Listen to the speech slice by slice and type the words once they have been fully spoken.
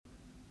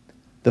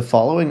The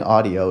following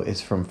audio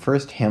is from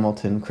First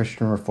Hamilton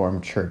Christian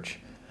Reformed Church,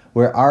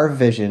 where our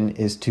vision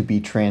is to be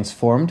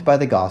transformed by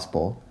the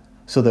gospel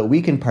so that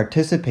we can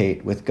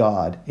participate with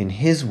God in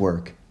His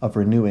work of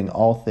renewing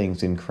all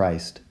things in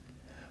Christ.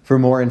 For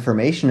more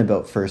information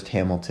about First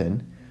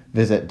Hamilton,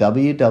 visit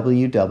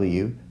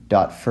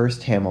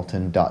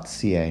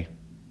www.firsthamilton.ca.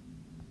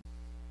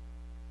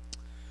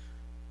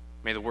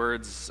 May the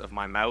words of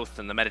my mouth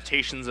and the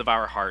meditations of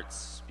our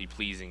hearts be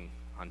pleasing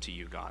unto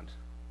you, God.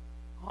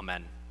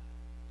 Amen.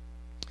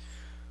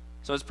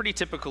 So it's pretty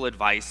typical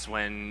advice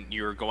when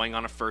you're going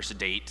on a first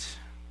date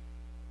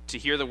to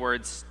hear the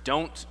words,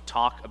 don't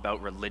talk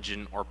about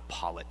religion or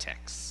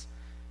politics.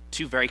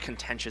 Two very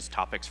contentious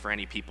topics for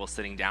any people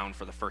sitting down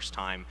for the first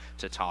time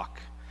to talk.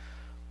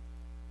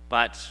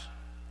 But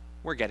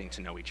we're getting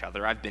to know each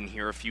other. I've been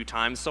here a few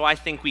times, so I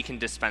think we can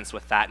dispense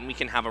with that and we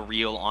can have a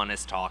real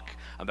honest talk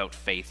about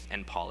faith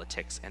and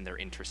politics and their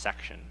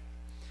intersection.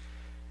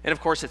 And of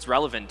course, it's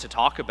relevant to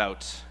talk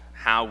about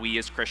how we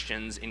as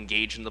Christians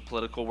engage in the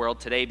political world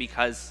today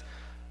because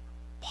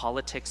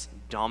politics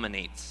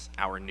dominates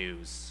our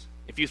news.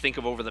 If you think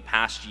of over the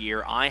past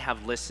year, I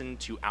have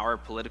listened to our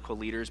political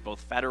leaders,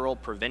 both federal,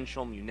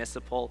 provincial,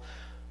 municipal,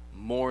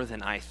 more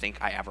than I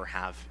think I ever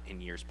have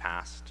in years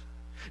past.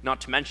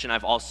 Not to mention,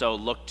 I've also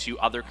looked to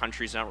other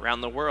countries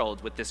around the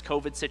world with this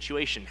COVID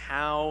situation.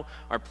 How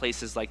are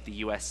places like the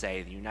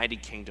USA, the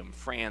United Kingdom,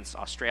 France,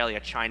 Australia,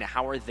 China,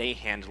 how are they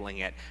handling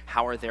it?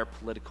 How are their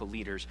political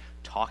leaders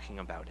talking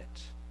about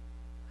it?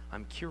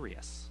 I'm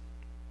curious.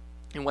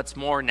 And what's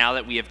more, now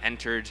that we have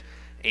entered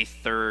a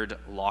third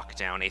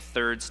lockdown, a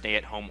third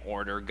stay-at-home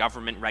order,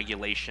 government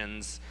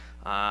regulations,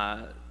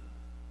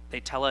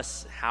 they tell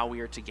us how we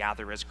are to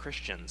gather as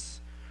Christians,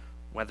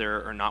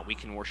 whether or not we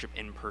can worship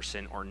in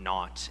person or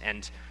not.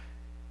 And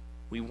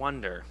we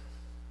wonder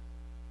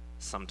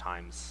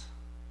sometimes,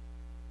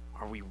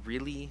 are we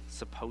really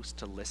supposed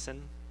to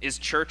listen? Is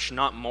church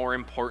not more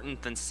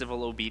important than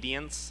civil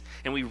obedience?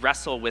 And we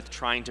wrestle with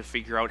trying to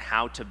figure out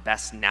how to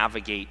best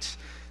navigate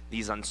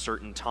these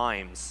uncertain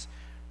times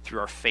through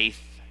our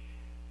faith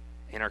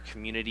in our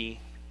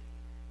community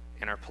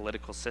and our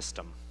political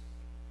system.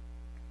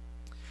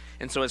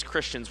 And so as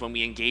Christians, when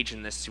we engage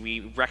in this, we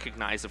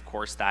recognize, of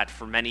course, that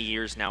for many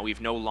years now, we've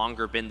no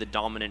longer been the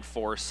dominant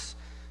force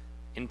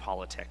in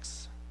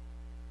politics.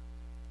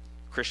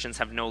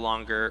 Christians are no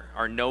longer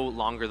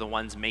the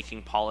ones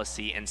making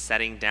policy and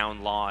setting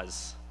down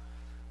laws.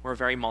 We're a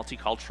very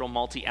multicultural,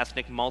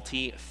 multi-ethnic,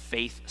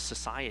 multi-faith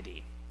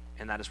society,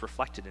 and that is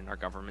reflected in our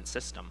government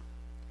system.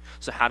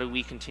 So how do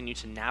we continue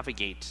to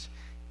navigate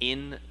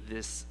in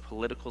this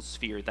political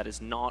sphere that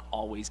is not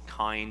always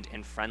kind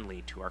and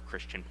friendly to our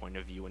Christian point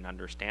of view and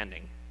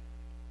understanding?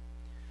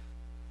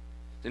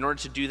 In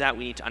order to do that,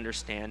 we need to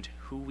understand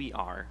who we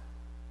are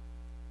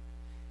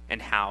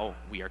and how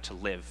we are to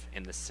live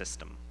in this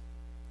system.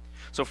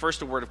 So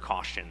first, a word of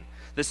caution.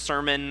 This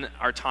sermon,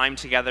 our time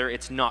together,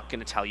 it's not going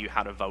to tell you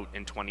how to vote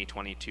in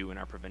 2022 in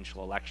our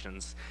provincial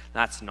elections.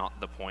 That's not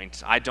the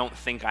point. I don't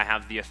think I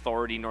have the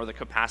authority nor the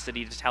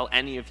capacity to tell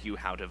any of you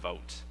how to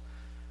vote,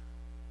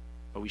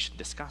 but we should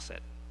discuss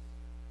it.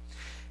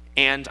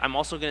 And I'm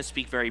also going to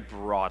speak very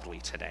broadly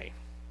today.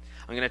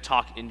 I'm going to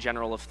talk in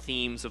general of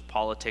themes of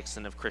politics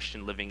and of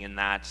Christian living in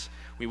that.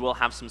 We will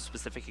have some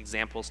specific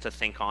examples to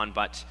think on,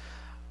 but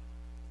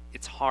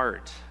it's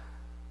hard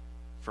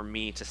for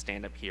me to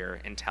stand up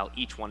here and tell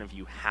each one of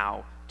you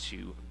how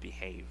to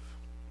behave.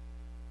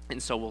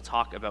 And so we'll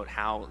talk about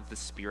how the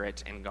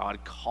Spirit and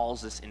God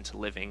calls us into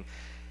living,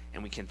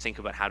 and we can think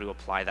about how to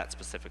apply that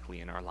specifically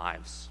in our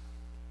lives.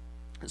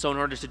 So in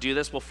order to do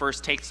this, we'll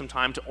first take some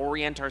time to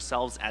orient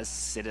ourselves as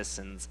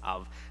citizens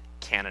of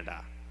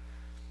Canada.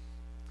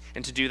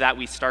 And to do that,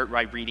 we start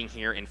by reading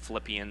here in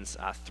Philippians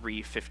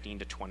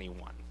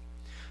 3:15-21.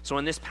 So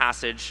in this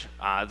passage,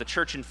 the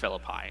church in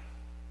Philippi,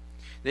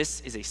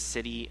 this is a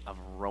city of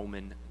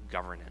Roman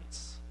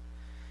governance.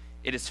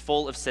 It is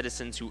full of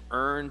citizens who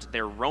earned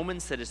their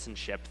Roman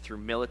citizenship through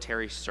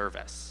military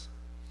service.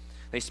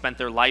 They spent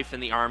their life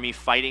in the army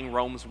fighting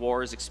Rome's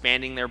wars,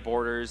 expanding their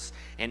borders,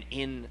 and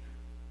in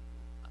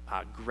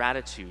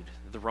gratitude,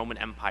 the Roman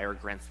Empire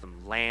grants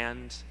them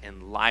land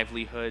and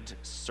livelihood,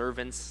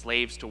 servants,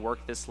 slaves to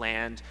work this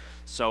land.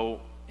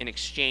 So in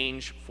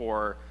exchange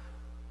for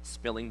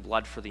spilling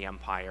blood for the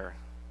empire,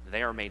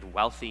 they are made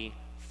wealthy,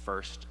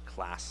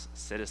 first-class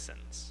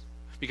citizens.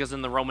 Because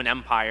in the Roman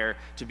Empire,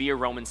 to be a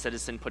Roman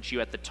citizen puts you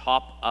at the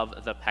top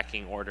of the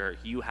pecking order.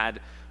 You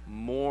had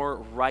more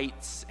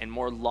rights and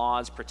more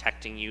laws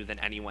protecting you than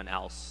anyone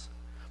else.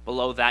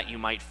 Below that, you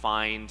might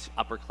find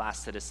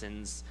upper-class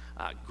citizens,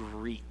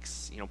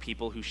 Greeks,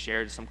 people who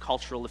shared some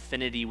cultural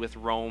affinity with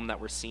Rome that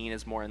were seen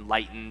as more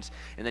enlightened,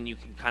 and then you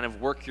can kind of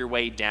work your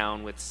way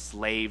down with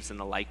slaves and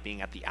the like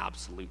being at the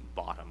absolute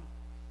bottom.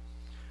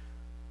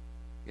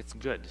 It's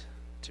good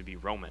to be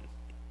Roman.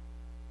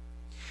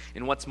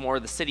 And what's more,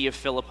 the city of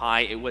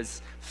Philippi, it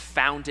was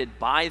founded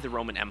by the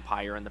Roman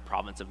Empire in the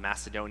province of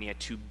Macedonia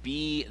to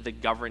be the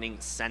governing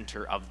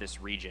center of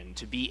this region,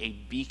 to be a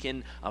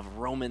beacon of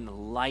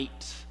Roman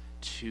light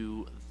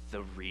to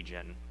the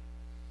region.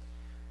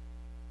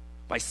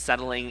 by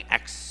settling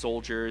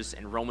ex-soldiers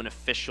and Roman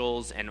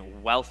officials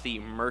and wealthy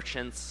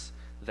merchants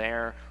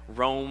there.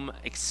 Rome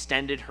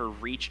extended her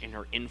reach and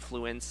her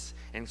influence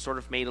and sort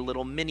of made a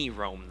little mini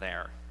Rome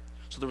there.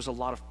 So there was a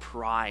lot of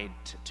pride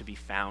to be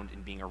found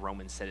in being a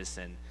Roman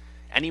citizen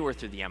anywhere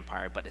through the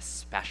empire, but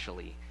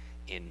especially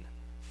in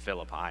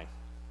Philippi.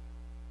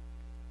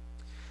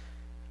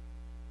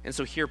 And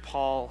so here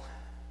Paul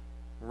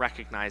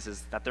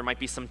recognizes that there might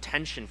be some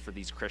tension for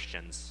these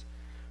Christians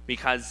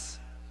because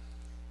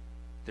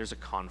there's a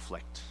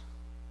conflict.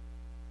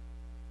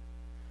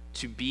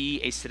 To be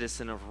a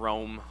citizen of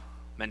Rome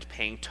meant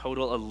paying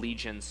total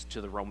allegiance to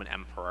the Roman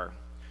emperor.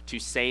 To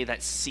say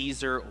that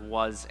Caesar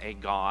was a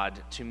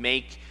god, to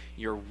make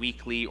your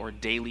weekly or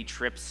daily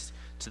trips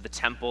to the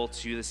temple,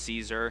 to the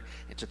Caesar,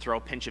 and to throw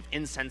a pinch of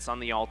incense on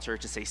the altar,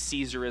 to say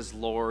Caesar is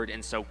Lord,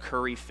 and so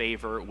curry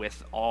favor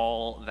with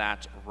all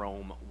that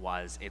Rome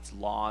was, its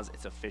laws,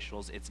 its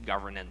officials, its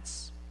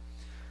governance.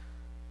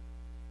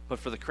 But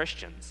for the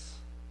Christians,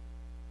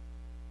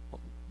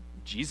 well,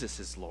 Jesus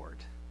is Lord.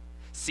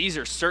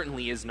 Caesar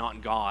certainly is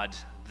not God.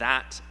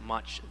 That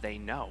much they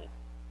know.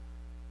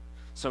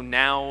 So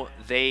now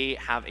they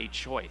have a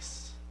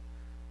choice.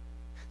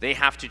 They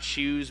have to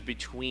choose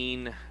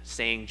between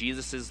saying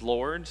Jesus is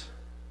Lord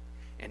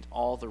and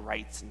all the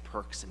rights and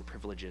perks and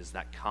privileges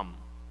that come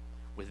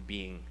with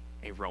being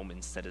a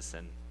Roman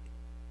citizen.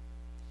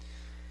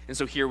 And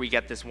so here we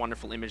get this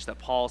wonderful image that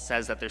Paul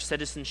says that their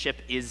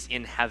citizenship is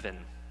in heaven.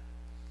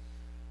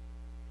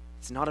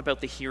 It's not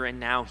about the here and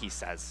now, he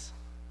says.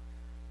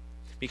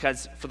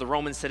 Because for the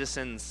Roman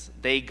citizens,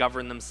 they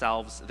govern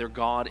themselves. Their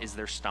God is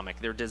their stomach,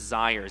 their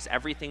desires,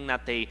 everything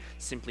that they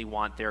simply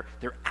want, their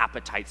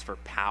appetites for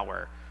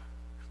power,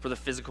 for the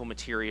physical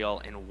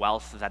material and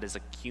wealth that is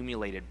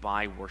accumulated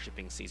by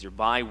worshiping Caesar,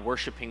 by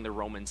worshiping the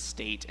Roman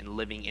state and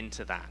living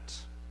into that.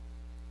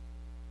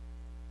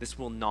 This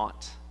will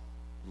not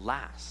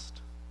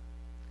last.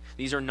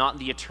 These are not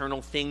the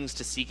eternal things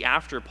to seek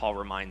after, Paul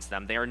reminds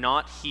them. They are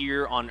not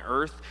here on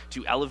earth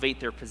to elevate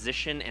their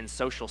position and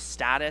social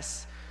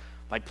status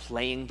by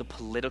playing the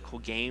political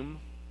game.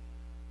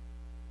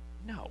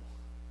 No.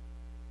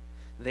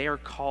 They are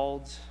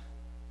called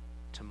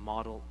to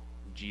model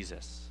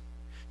Jesus,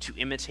 to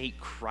imitate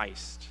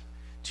Christ,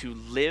 to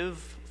live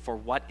for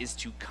what is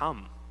to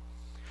come,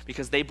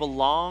 because they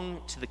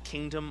belong to the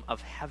kingdom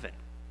of heaven.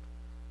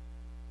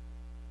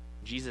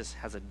 Jesus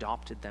has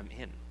adopted them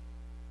in.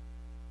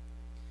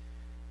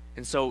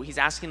 And so he's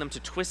asking them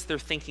to twist their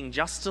thinking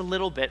just a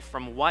little bit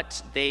from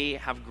what they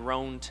have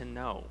grown to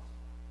know.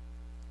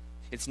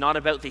 It's not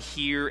about the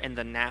here and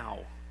the now,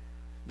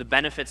 the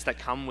benefits that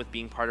come with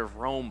being part of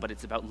Rome, but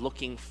it's about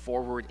looking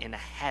forward and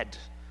ahead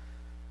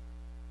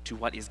to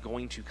what is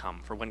going to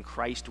come, for when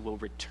Christ will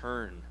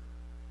return.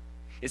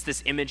 It's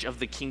this image of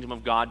the kingdom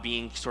of God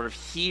being sort of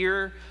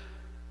here,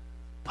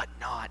 but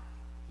not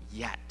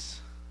yet.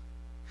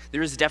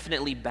 There is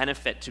definitely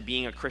benefit to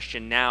being a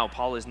Christian now.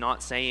 Paul is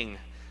not saying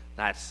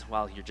that,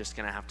 well, you're just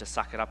going to have to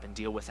suck it up and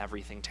deal with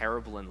everything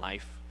terrible in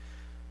life.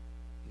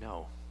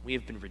 No. We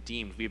have been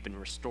redeemed, we have been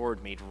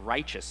restored, made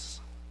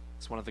righteous.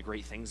 It's one of the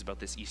great things about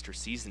this Easter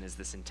season is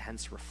this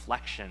intense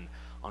reflection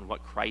on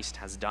what Christ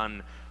has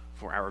done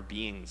for our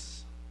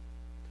beings.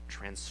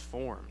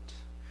 Transformed.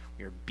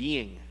 We are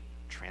being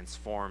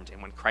transformed,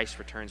 and when Christ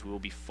returns, we will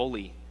be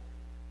fully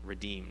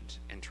redeemed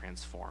and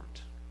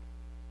transformed.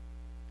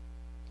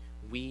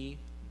 We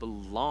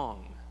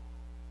belong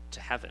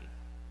to heaven.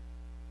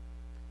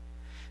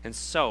 And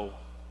so,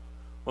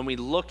 when we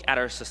look at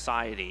our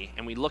society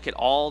and we look at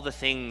all the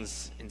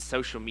things in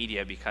social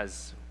media,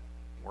 because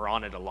we're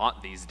on it a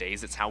lot these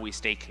days, it's how we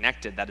stay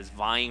connected, that is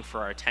vying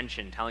for our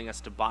attention, telling us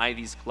to buy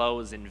these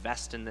clothes,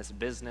 invest in this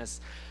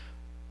business,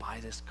 buy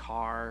this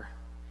car,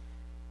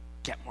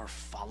 get more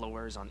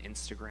followers on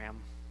Instagram.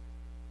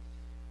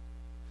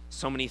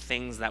 So many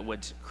things that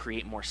would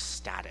create more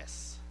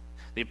status,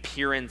 the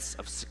appearance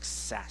of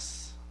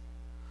success.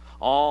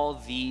 All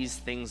these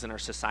things in our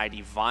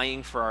society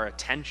vying for our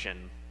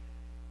attention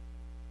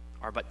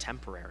are but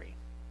temporary.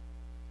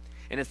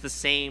 And it's the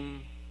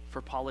same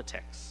for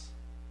politics.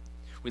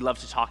 We love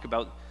to talk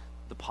about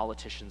the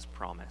politician's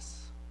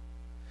promise.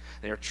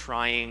 They are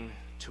trying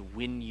to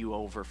win you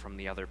over from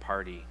the other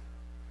party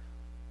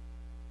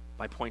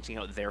by pointing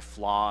out their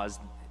flaws,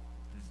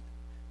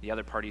 the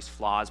other party's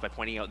flaws, by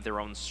pointing out their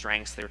own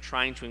strengths. They're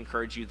trying to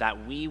encourage you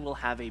that we will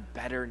have a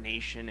better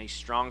nation, a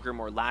stronger,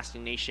 more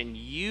lasting nation.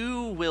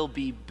 You will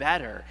be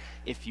better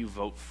if you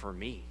vote for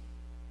me.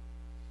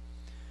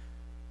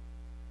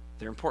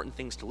 They're important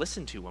things to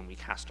listen to when we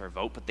cast our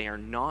vote, but they are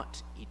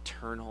not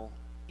eternal,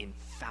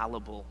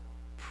 infallible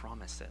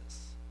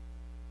promises.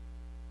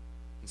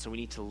 And so we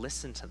need to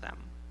listen to them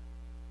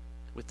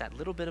with that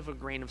little bit of a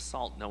grain of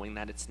salt, knowing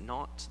that it's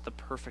not the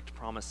perfect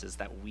promises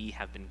that we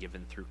have been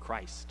given through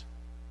Christ.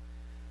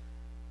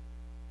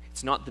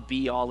 It's not the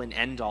be-all and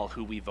end-all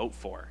who we vote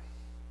for.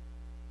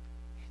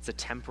 It's a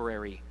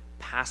temporary,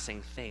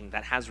 passing thing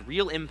that has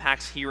real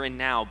impacts here and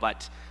now,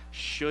 but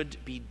should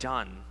be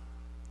done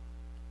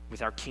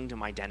with our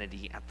kingdom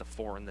identity at the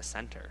fore and the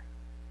center.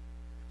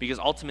 Because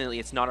ultimately,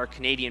 it's not our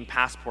Canadian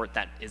passport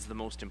that is the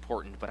most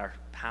important, but our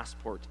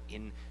passport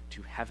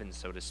into heaven,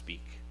 so to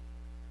speak,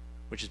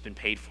 which has been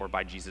paid for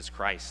by Jesus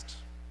Christ.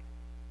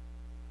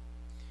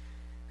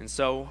 And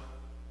so,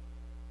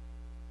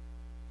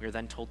 we are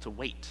then told to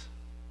wait.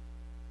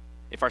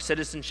 If our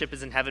citizenship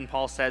is in heaven,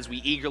 Paul says, we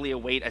eagerly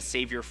await a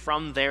Savior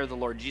from there, the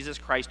Lord Jesus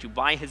Christ, who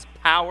by his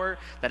power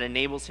that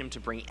enables him to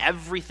bring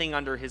everything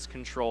under his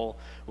control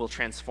will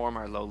transform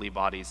our lowly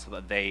bodies so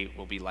that they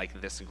will be like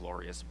this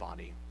glorious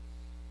body.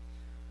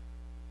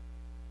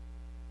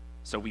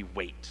 So we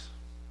wait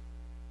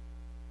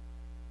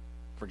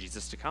for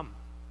Jesus to come,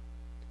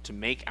 to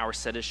make our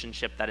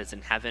citizenship that is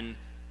in heaven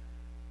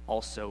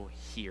also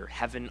here,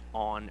 heaven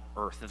on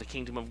earth, the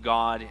kingdom of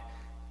God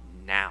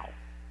now.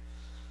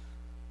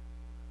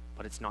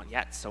 But it's not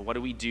yet. So what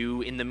do we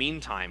do in the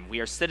meantime? We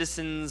are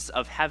citizens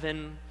of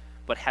heaven,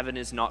 but heaven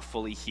is not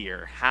fully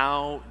here.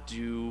 How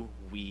do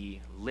we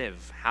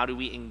live? How do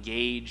we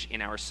engage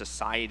in our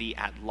society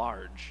at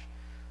large,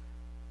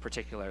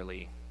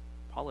 particularly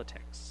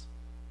politics?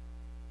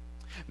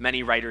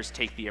 Many writers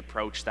take the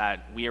approach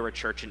that we are a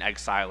church in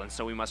exile, and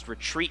so we must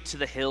retreat to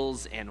the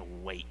hills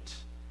and wait.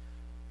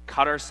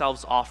 Cut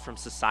ourselves off from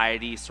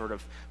society, sort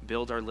of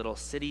build our little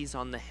cities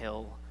on the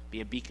hill, be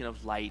a beacon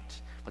of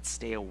light, but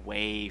stay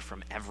away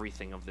from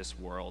everything of this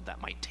world that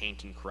might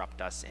taint and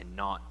corrupt us and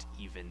not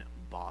even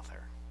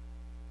bother.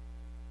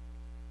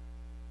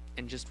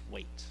 And just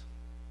wait.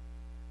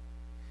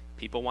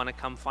 People want to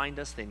come find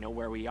us, they know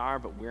where we are,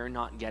 but we're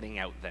not getting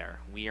out there.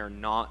 We are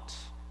not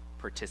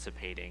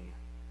participating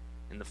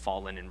in the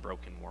fallen and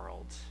broken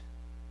world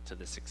to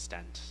this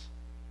extent,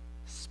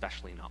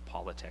 especially not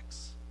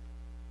politics.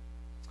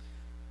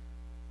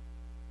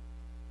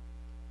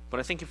 But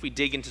I think if we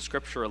dig into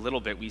Scripture a little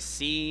bit, we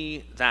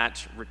see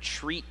that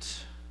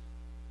retreat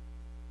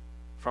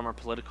from our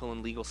political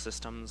and legal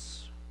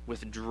systems,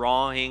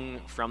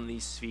 withdrawing from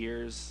these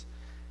spheres,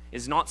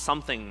 is not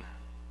something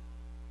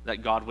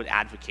that God would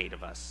advocate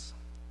of us.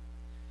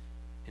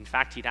 In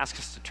fact, he'd ask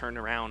us to turn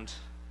around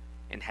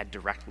and head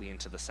directly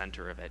into the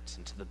center of it,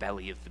 into the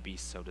belly of the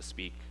beast, so to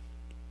speak.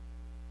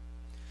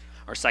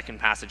 Our second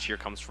passage here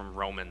comes from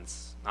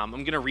Romans. I'm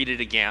going to read it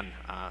again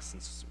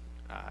since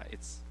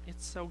it's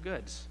so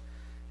good,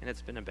 and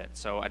it's been a bit.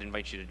 So I'd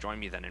invite you to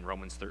join me then in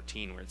Romans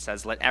 13, where it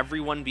says, "Let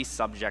everyone be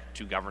subject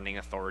to governing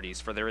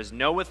authorities, for there is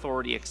no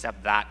authority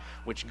except that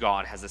which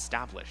God has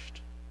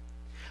established.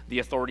 The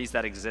authorities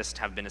that exist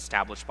have been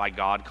established by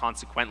God.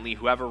 Consequently,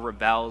 whoever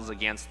rebels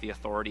against the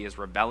authority is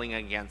rebelling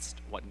against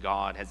what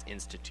God has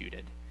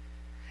instituted.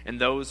 And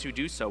those who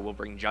do so will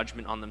bring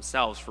judgment on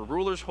themselves, for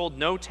rulers hold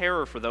no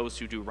terror for those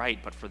who do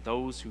right, but for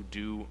those who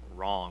do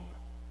wrong.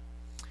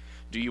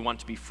 Do you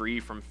want to be free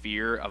from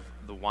fear of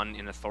the one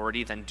in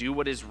authority? Then do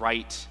what is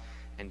right,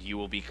 and you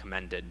will be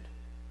commended.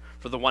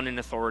 For the one in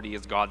authority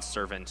is God's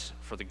servant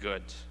for the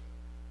good.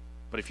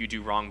 But if you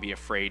do wrong, be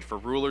afraid, for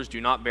rulers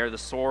do not bear the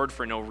sword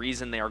for no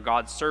reason. They are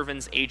God's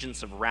servants,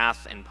 agents of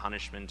wrath and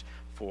punishment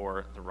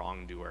for the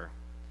wrongdoer.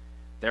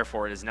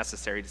 Therefore, it is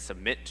necessary to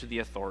submit to the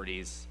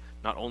authorities,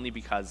 not only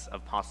because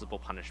of possible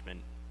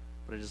punishment,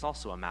 but it is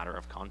also a matter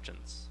of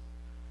conscience.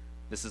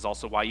 This is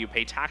also why you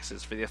pay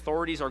taxes, for the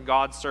authorities are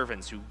God's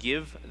servants who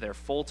give their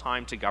full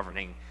time to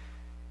governing.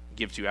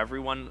 Give to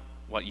everyone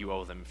what you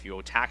owe them. If you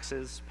owe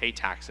taxes, pay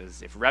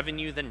taxes. If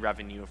revenue, then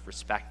revenue. If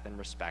respect, then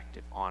respect.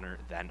 If honor,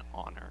 then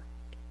honor."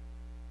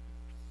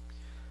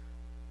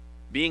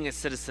 Being a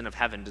citizen of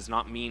heaven does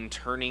not mean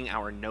turning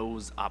our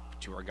nose up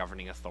to our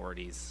governing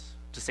authorities,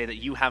 to say that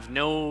you have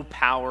no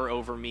power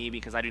over me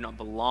because I do not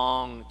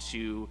belong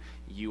to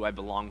you, I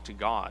belong to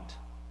God.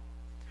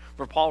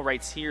 For Paul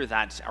writes here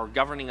that our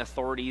governing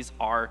authorities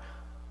are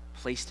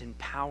placed in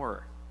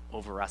power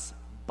over us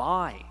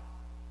by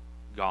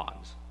God.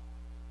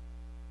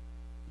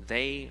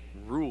 They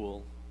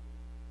rule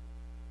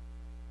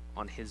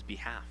on his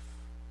behalf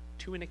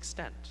to an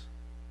extent.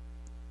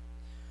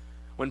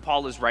 When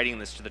Paul is writing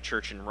this to the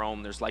church in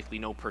Rome, there's likely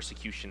no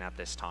persecution at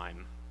this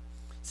time.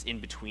 It's in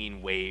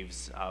between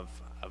waves of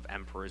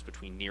emperors,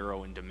 between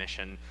Nero and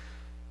Domitian.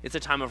 It's a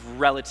time of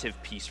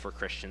relative peace for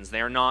Christians. They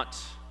are not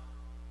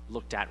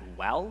looked at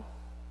well,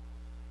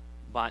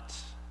 but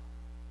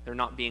they're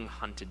not being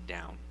hunted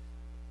down.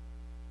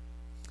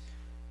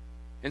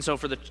 And so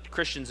for the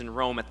Christians in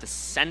Rome, at the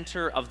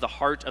center of the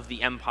heart of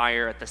the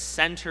empire, at the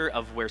center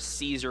of where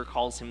Caesar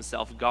calls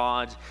himself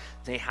God,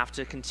 they have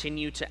to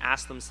continue to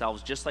ask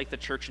themselves, just like the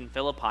church in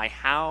Philippi,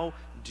 how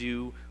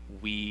do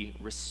we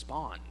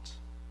respond?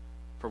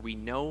 For we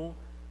know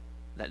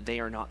that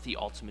they are not the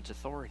ultimate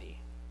authority.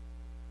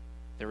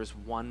 There is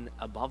one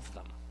above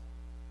them.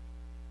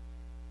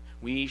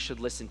 We should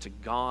listen to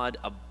God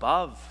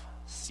above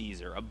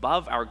Caesar,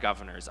 above our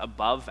governors,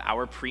 above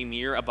our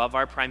premier, above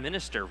our prime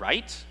minister,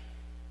 right?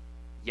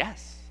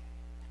 Yes,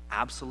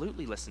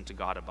 absolutely listen to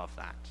God above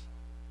that.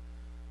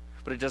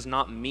 But it does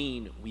not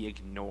mean we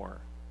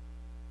ignore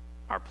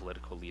our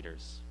political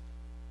leaders.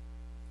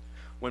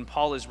 When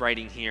Paul is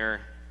writing here,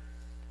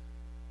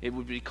 it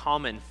would be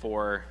common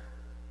for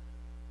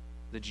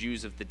the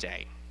Jews of the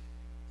day,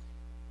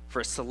 for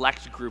a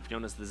select group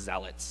known as the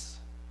Zealots,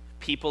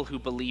 people who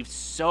believed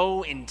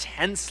so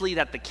intensely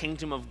that the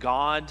kingdom of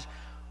God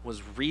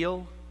was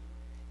real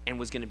and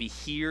was going to be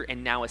here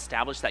and now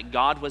established, that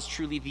God was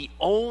truly the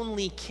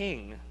only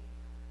king,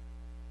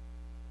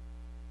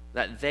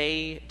 that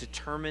they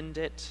determined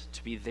it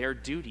to be their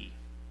duty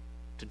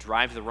to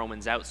drive the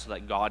Romans out so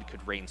that God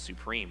could reign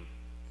supreme,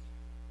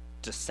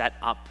 to set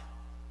up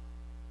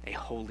a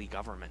holy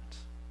government.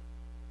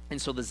 And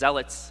so the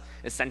Zealots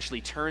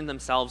essentially turned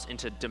themselves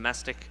into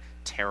domestic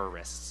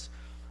terrorists,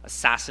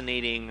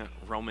 assassinating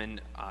Roman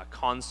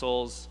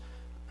consuls,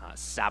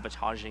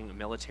 sabotaging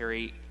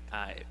military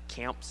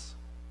camps.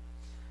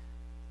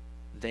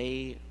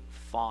 They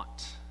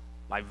fought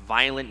by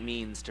violent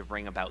means to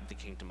bring about the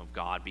kingdom of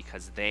God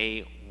because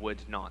they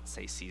would not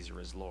say Caesar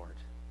is Lord.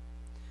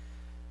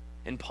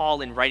 And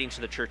Paul, in writing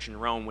to the church in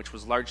Rome, which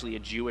was largely a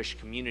Jewish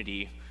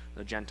community,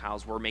 the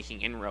Gentiles were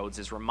making inroads,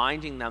 is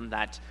reminding them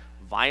that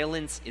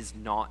violence is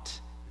not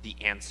the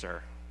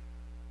answer.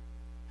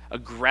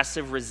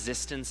 Aggressive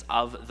resistance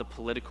of the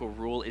political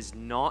rule is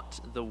not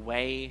the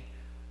way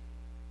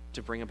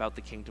to bring about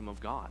the kingdom of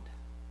God.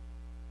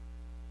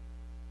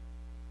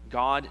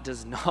 God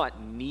does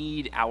not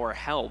need our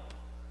help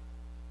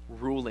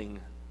ruling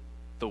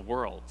the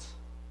world.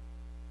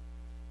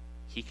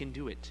 He can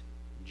do it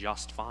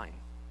just fine.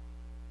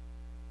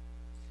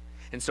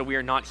 And so we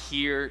are not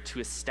here to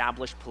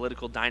establish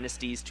political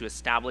dynasties, to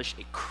establish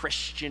a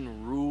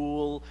Christian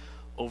rule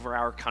over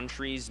our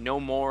countries, no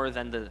more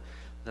than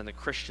the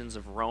Christians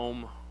of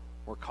Rome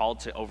were called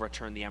to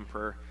overturn the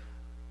emperor.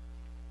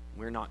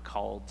 We're not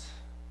called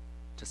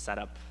to set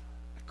up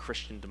a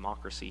Christian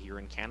democracy here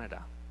in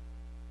Canada.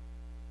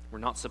 We're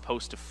not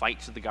supposed to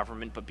fight the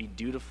government, but be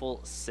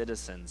dutiful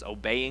citizens,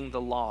 obeying the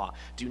law.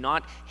 Do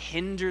not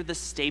hinder the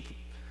state,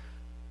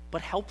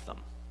 but help them.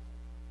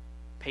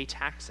 Pay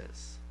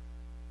taxes.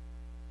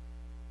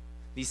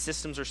 These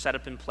systems are set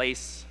up in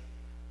place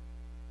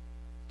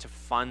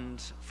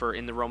to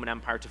in the Roman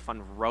Empire, to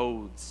fund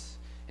roads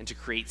and to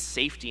create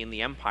safety in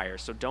the empire.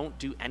 So don't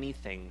do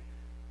anything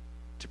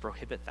to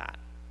prohibit that.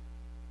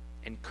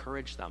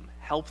 Encourage them,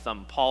 help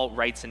them. Paul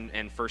writes in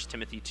 1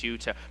 Timothy 2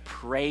 to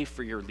pray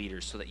for your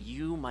leaders so that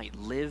you might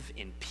live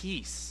in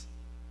peace.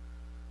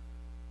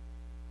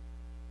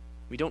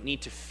 We don't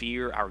need to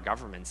fear our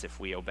governments if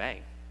we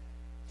obey,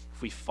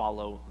 if we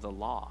follow the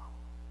law.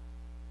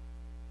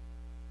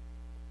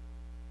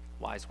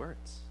 Wise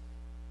words.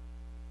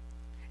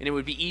 And it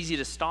would be easy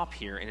to stop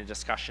here in a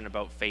discussion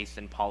about faith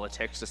and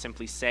politics, to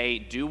simply say,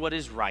 do what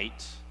is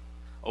right,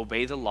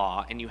 obey the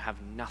law, and you have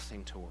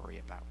nothing to worry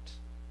about.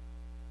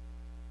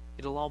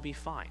 It'll all be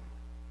fine.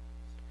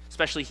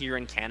 Especially here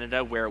in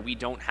Canada, where we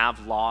don't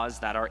have laws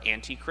that are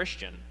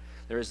anti-Christian.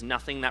 There is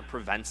nothing that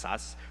prevents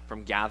us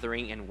from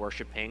gathering and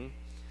worshiping.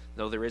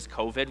 Though there is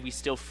COVID, we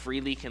still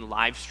freely can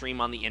live stream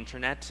on the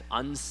internet,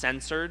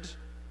 uncensored.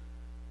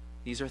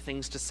 These are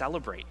things to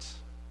celebrate.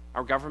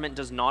 Our government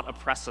does not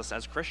oppress us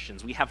as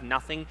Christians. We have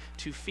nothing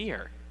to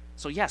fear.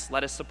 So yes,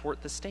 let us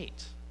support the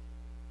state.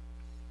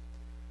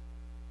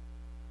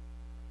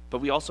 But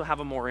we also have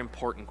a more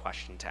important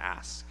question to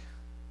ask.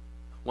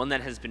 One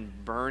that has been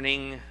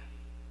burning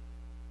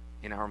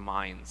in our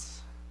minds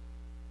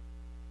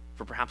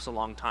for perhaps a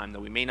long time, though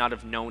we may not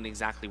have known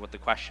exactly what the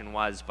question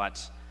was,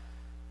 but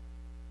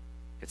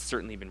it's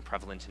certainly been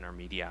prevalent in our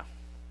media.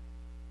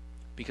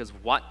 Because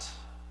what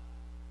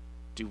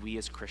do we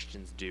as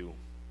Christians do?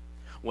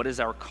 What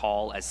is our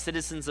call as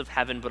citizens of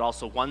heaven, but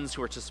also ones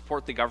who are to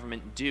support the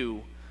government,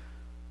 do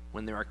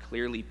when there are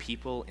clearly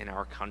people in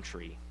our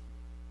country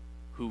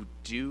who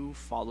do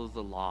follow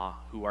the law,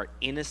 who are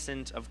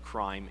innocent of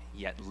crime,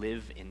 yet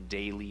live in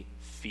daily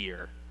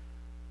fear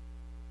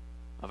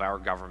of our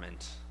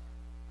government,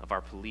 of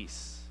our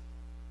police?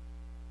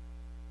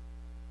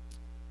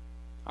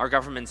 Our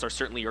governments are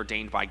certainly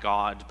ordained by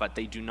God, but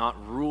they do not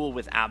rule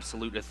with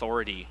absolute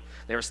authority.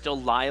 They are still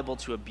liable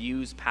to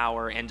abuse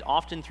power, and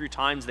often through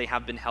times they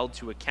have been held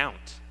to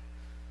account.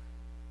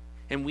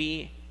 And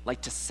we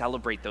like to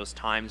celebrate those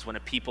times when a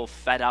people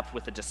fed up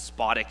with a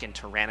despotic and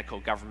tyrannical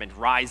government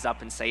rise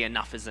up and say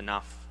enough is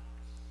enough.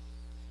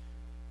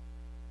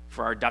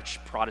 For our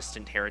Dutch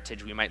Protestant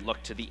heritage, we might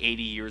look to the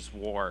 80 Years'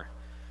 War,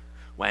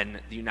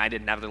 when the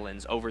United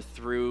Netherlands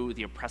overthrew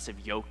the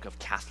oppressive yoke of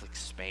Catholic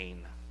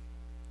Spain.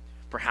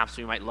 Perhaps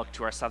we might look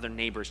to our southern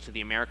neighbors, to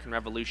the American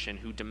Revolution,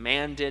 who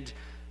demanded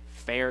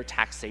fair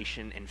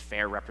taxation and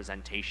fair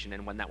representation,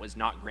 and when that was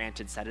not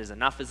granted, said is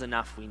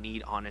enough, we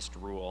need honest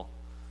rule.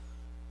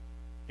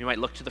 We might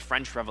look to the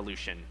French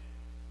Revolution,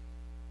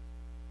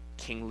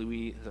 King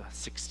Louis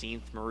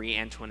XVI, Marie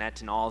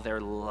Antoinette, and all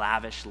their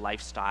lavish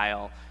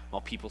lifestyle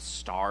while people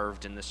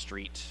starved in the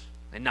street.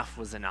 Enough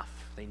was enough.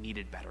 They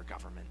needed better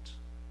government.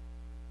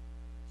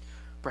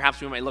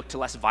 Perhaps we might look to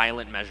less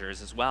violent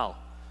measures as well.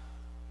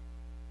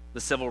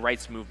 The Civil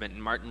Rights Movement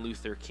and Martin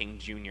Luther King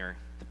Jr.,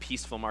 the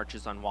peaceful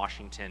marches on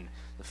Washington,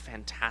 the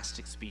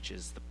fantastic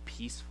speeches, the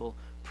peaceful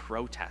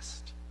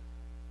protest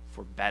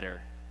for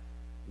better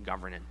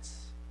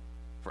governance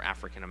for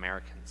African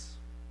Americans.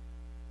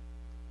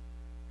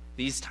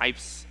 These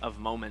types of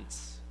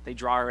moments They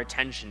draw our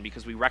attention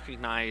because we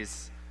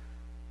recognize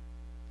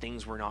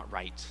things were not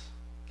right,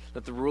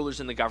 that the rulers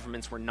and the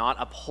governments were not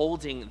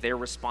upholding their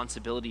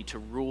responsibility to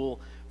rule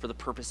for the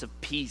purpose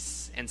of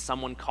peace, and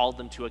someone called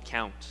them to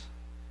account.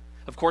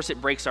 Of course, it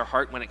breaks our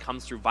heart when it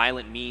comes through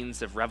violent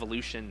means of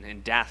revolution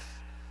and death.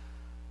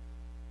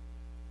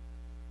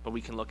 But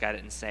we can look at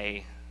it and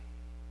say,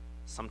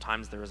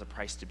 sometimes there is a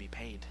price to be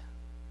paid.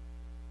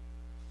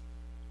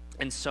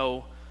 And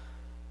so,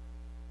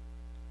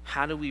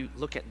 how do we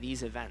look at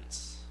these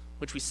events,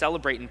 which we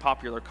celebrate in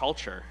popular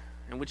culture,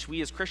 and which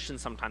we as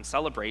Christians sometimes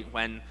celebrate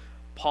when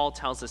Paul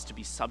tells us to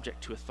be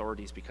subject to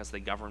authorities because they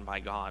govern by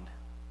God?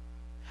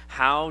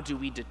 How do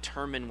we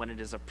determine when it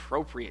is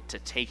appropriate to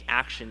take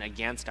action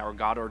against our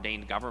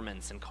God-ordained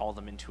governments and call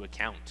them into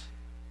account?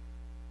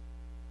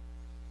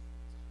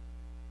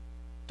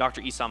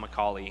 Dr. Esau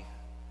McCaulley,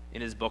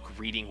 in his book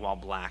Reading While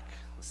Black,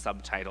 the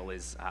subtitle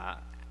is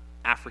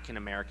African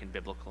American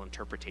Biblical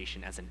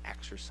Interpretation as an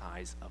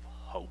Exercise of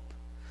Hope.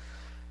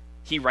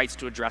 He writes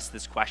to address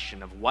this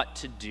question of what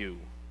to do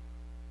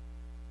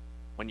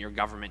when your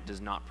government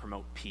does not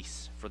promote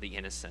peace for the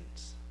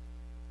innocent.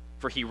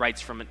 For he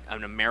writes from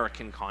an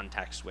American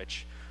context,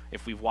 which,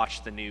 if we've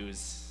watched the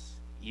news,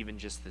 even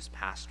just this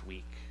past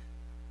week,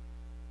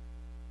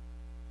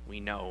 we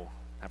know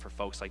that for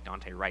folks like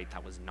Daunte Wright,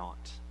 that was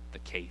not the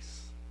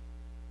case.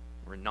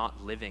 We're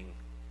not living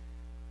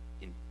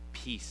in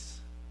peace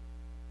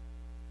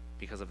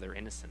because of their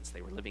innocence.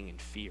 They were living in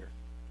fear.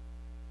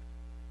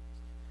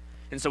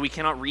 And so we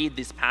cannot read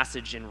this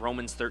passage in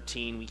Romans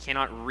 13. We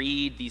cannot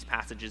read these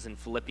passages in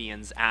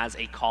Philippians as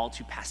a call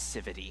to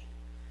passivity,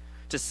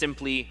 to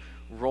simply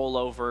roll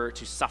over,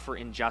 to suffer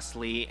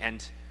unjustly,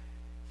 and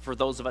for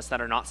those of us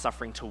that are not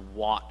suffering, to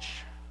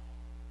watch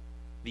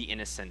the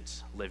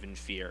innocent live in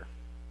fear.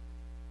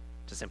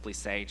 To simply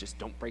say, just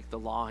don't break the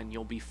law and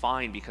you'll be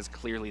fine, because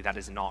clearly that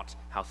is not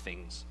how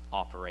things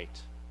operate.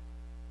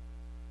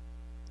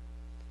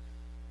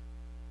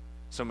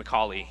 So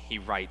Macaulay, he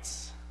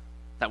writes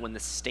that when the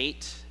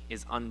state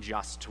is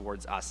unjust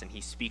towards us, and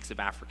he speaks of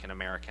African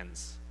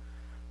Americans,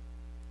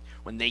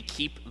 when they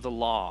keep the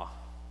law,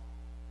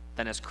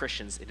 then as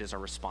Christians, it is our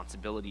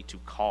responsibility to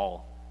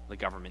call the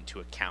government to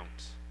account.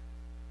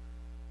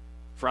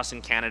 For us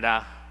in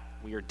Canada,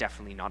 we are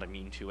definitely not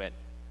immune to it.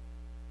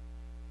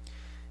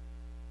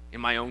 In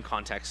my own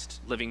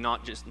context, living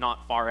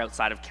not far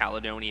outside of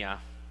Caledonia,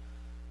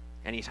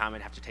 anytime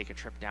I'd have to take a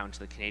trip down to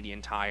the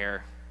Canadian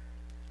Tire,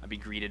 I'd be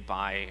greeted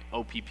by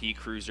OPP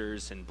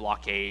cruisers and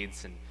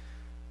blockades and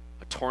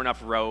a torn up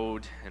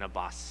road and a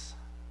bus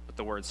with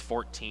the words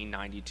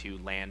 1492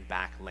 Land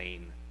Back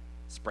Lane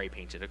spray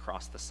painted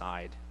across the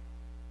side.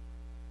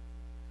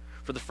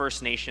 For the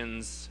First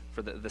Nations,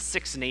 for the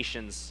Six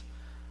Nations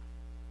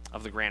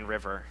of the Grand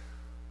River,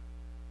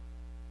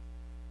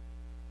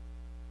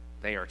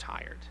 they are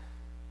tired.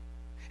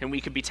 And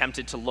we could be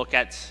tempted to look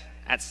at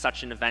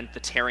such an event, the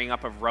tearing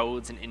up of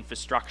roads and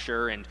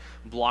infrastructure and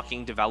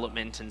blocking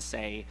development, and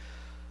say,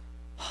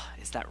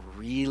 is that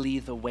really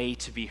the way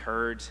to be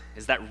heard?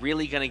 Is that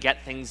really going to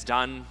get things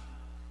done?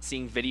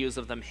 Seeing videos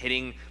of them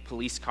hitting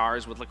police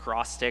cars with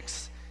lacrosse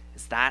sticks,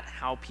 is that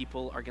how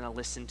people are going to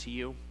listen to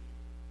you?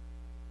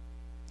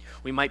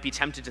 We might be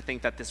tempted to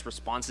think that this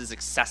response is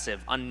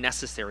excessive,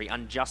 unnecessary,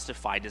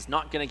 unjustified, is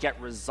not going to get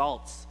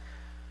results.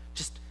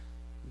 Just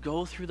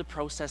go through the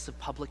process of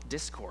public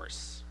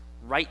discourse.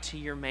 Write to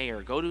your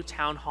mayor, go to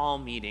town hall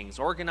meetings,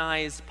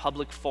 organize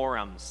public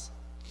forums.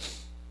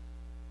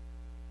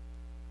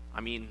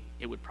 I mean,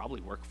 it would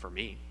probably work for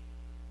me.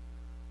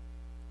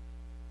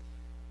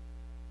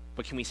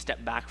 But can we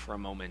step back for a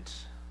moment?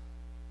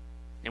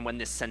 And when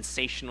this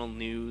sensational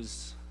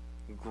news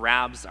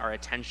grabs our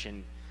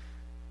attention,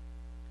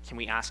 can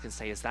we ask and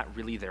say, is that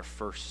really their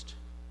first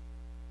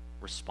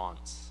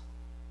response?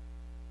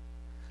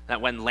 That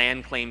when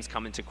land claims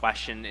come into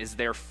question, is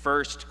their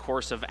first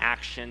course of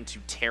action to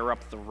tear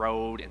up the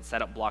road and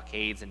set up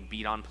blockades and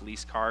beat on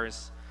police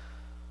cars?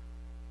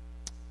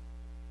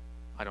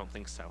 I don't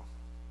think so.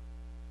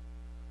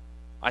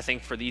 I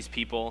think for these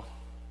people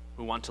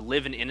who want to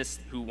live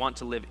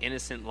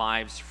innocent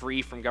lives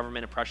free from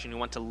government oppression, who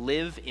want to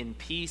live in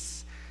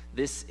peace,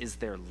 this is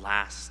their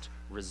last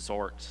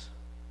resort.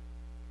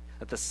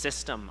 That the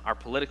system, our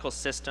political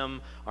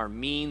system, our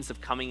means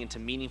of coming into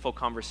meaningful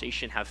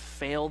conversation have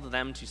failed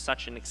them to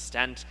such an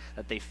extent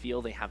that they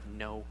feel they have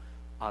no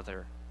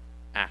other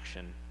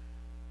action.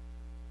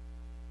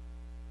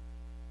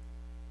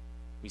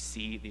 We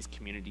see these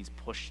communities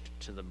pushed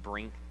to the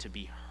brink to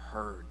be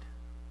heard,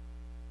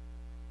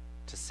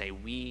 to say,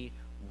 we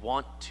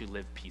want to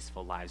live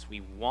peaceful lives,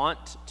 we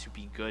want to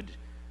be good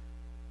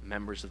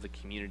members of the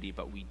community,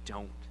 but we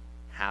don't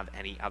have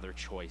any other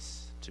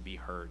choice to be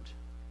heard.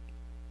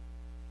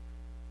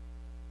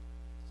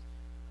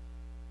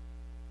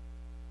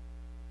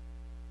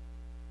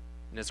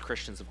 And as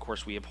Christians, of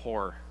course, we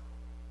abhor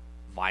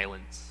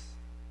violence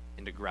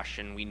and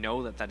aggression. We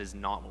know that that is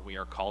not what we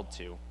are called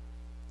to.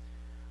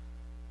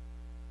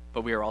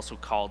 But we are also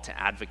called to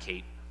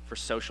advocate for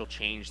social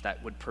change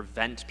that would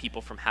prevent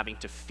people from having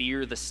to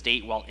fear the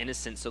state while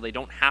innocent so they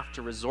don't have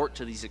to resort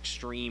to these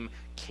extreme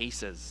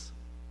cases.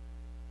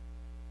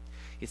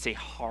 It's a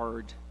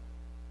hard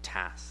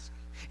task.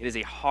 It is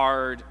a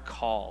hard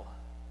call.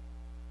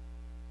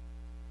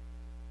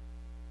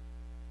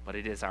 But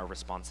it is our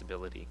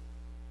responsibility.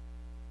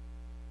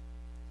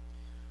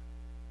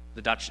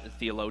 The Dutch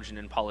theologian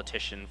and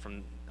politician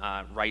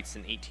writes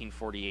in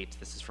 1848,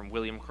 this is from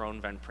William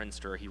Kroon van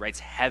Prinster, he writes,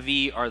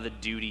 "Heavy are the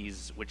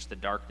duties which the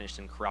darkness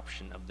and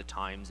corruption of the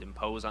times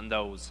impose on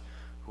those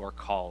who are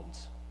called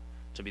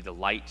to be the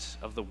light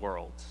of the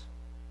world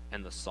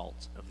and the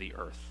salt of the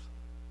earth."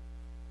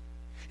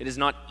 It is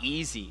not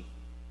easy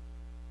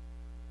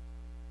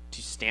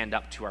to stand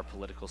up to our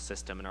political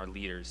system and our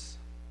leaders,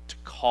 to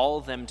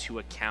call them to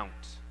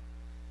account.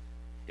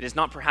 It is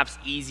not perhaps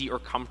easy or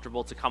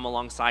comfortable to come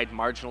alongside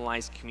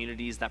marginalized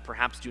communities that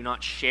perhaps do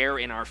not share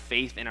in our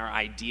faith, in our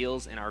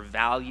ideals, in our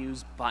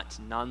values, but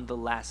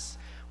nonetheless,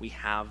 we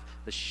have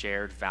the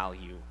shared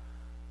value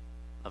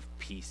of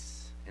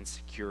peace and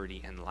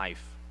security and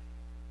life.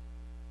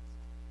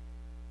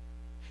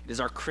 It is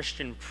our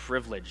Christian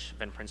privilege,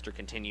 Van Prinster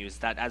continues,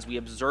 that as we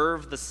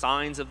observe the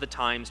signs of the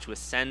times to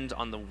ascend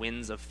on the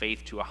winds of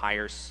faith to a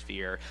higher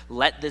sphere,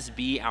 let this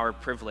be our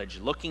privilege,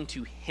 looking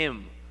to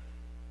Him,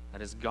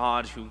 that is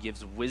God who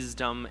gives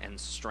wisdom and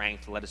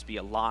strength. Let us be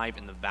alive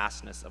in the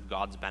vastness of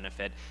God's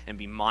benefit and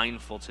be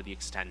mindful to the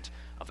extent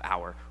of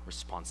our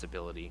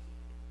responsibility.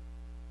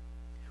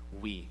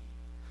 We,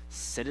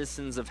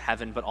 citizens of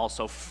heaven, but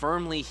also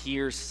firmly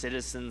here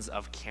citizens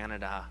of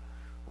Canada,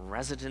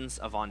 residents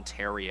of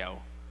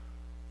Ontario,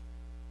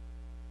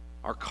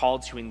 are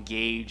called to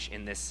engage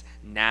in this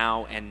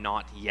now and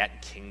not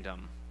yet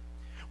kingdom.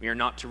 We are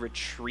not to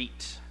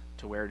retreat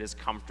to where it is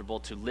comfortable,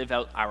 to live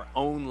out our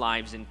own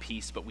lives in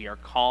peace, but we are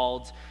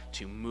called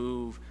to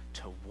move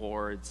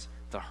towards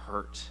the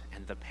hurt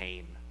and the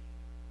pain.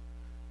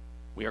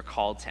 We are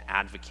called to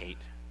advocate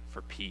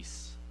for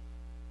peace.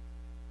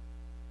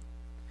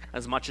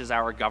 As much as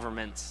our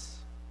governments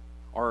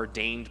are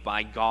ordained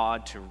by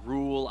God to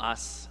rule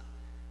us,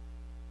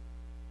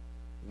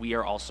 we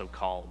are also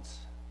called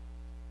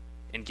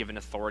and given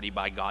authority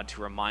by God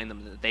to remind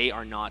them that they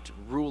are not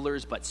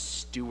rulers but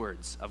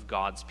stewards of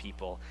God's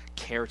people,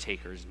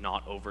 caretakers,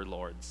 not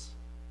overlords.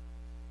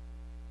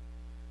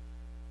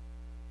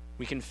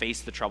 We can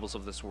face the troubles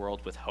of this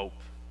world with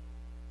hope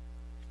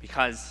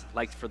because,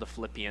 like for the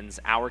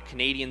Philippians, our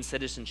Canadian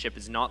citizenship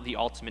is not the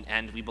ultimate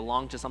end. We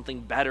belong to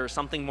something better,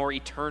 something more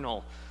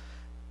eternal.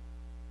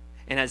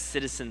 And as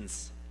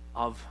citizens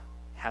of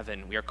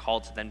heaven, we are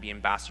called to then be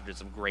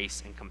ambassadors of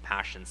grace and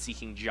compassion,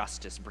 seeking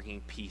justice, bringing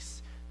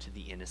peace to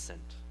the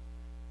innocent.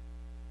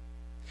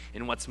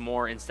 And what's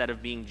more, instead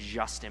of being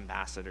just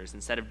ambassadors,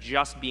 instead of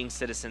just being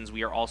citizens,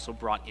 we are also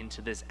brought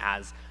into this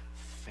as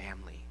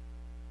family,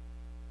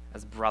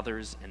 as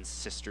brothers and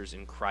sisters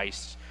in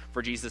Christ.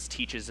 For Jesus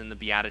teaches in the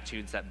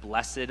Beatitudes that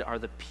blessed are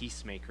the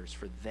peacemakers,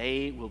 for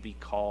they will be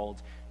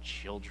called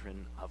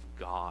children of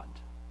God.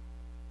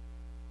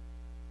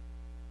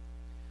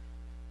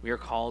 We are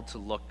called to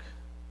look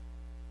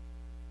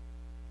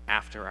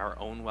after our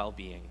own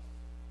well-being,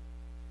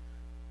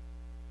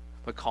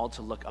 but called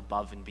to look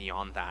above and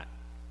beyond that,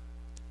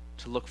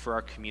 to look for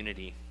our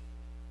community,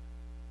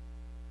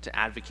 to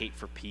advocate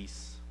for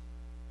peace.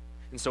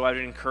 And so I would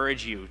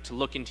encourage you to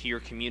look into your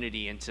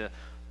community and to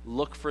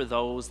look for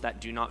those that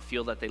do not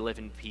feel that they live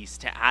in peace,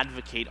 to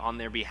advocate on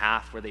their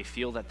behalf where they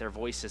feel that their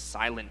voice is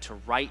silent, to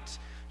write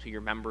to your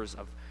members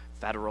of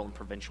federal and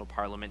provincial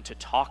parliament, to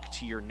talk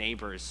to your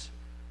neighbors,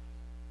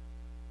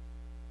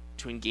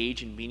 to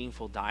engage in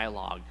meaningful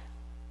dialogue,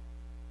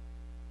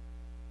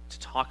 to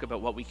talk about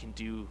what we can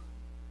do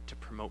to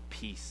promote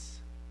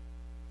peace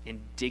and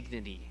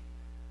dignity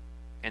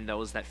in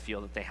those that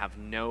feel that they have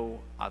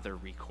no other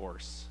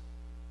recourse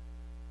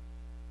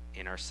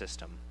in our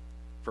system.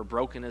 For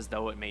broken as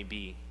though it may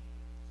be,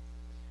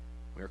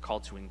 we are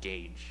called to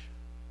engage,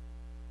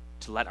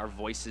 to let our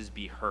voices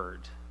be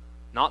heard,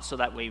 not so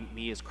that way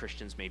we as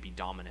Christians may be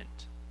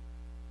dominant,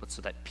 but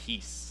so that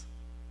peace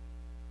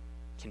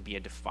can be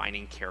a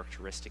defining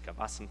characteristic of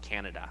us in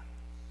Canada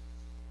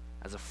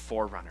as a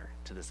forerunner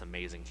to this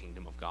amazing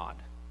kingdom of God.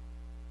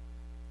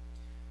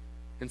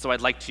 And so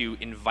I'd like to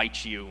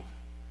invite you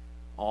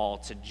all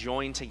to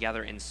join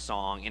together in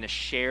song in a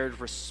shared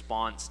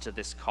response to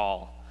this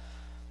call.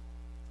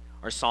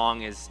 Our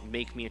song is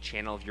 "Make Me a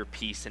Channel of Your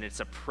Peace," and it's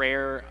a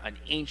prayer, an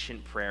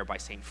ancient prayer by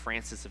St.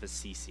 Francis of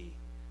Assisi.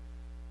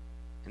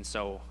 And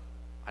so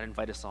I'd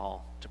invite us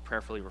all to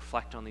prayerfully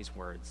reflect on these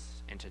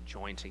words and to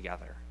join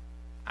together,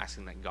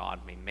 asking that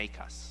God may make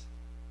us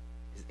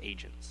His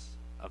agents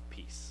of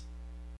peace.